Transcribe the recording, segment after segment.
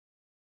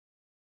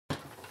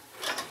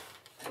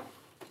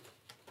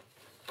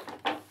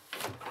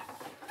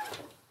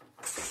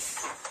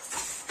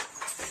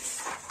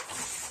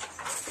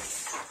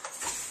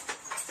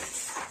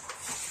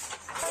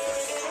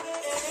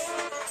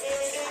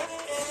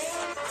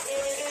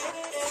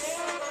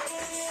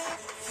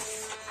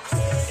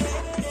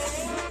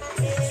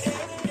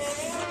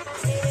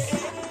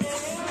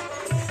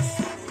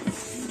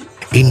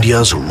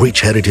India's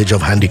rich heritage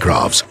of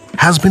handicrafts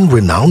has been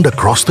renowned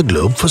across the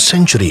globe for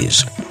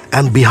centuries.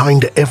 And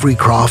behind every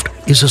craft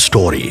is a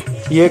story.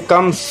 ये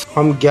काम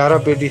हम 11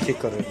 पीढ़ी से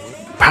कर रहे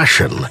हैं.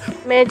 Passion.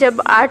 मैं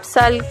जब 8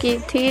 साल की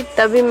थी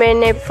तभी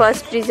मैंने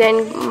फर्स्ट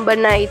डिजाइन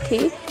बनाई थी.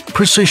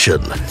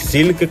 Precision.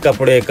 सिल्क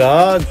कपड़े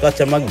का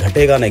चमक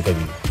घटेगा नहीं,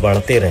 कभी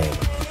बढ़ते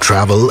रहेगा.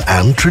 Travel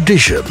and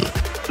tradition.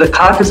 The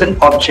craft is an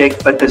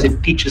object, but does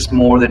it teach us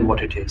more than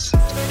what it is?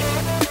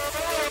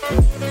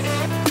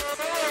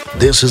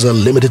 This is a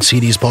limited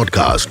series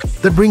podcast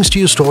that brings to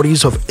you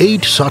stories of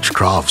 8 such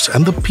crafts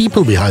and the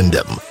people behind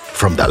them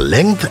from the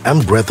length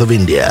and breadth of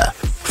India.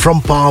 From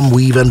palm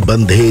weave and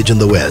bandhej in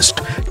the west,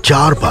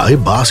 charpai,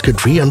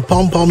 basketry and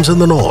pom-poms in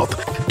the north,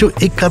 to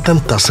ikkat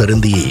and tasar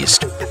in the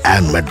east,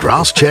 and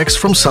Madras checks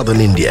from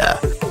southern India.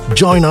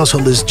 Join us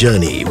on this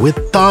journey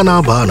with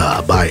Tana Bana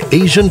by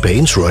Asian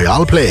Paints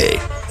Royale Play.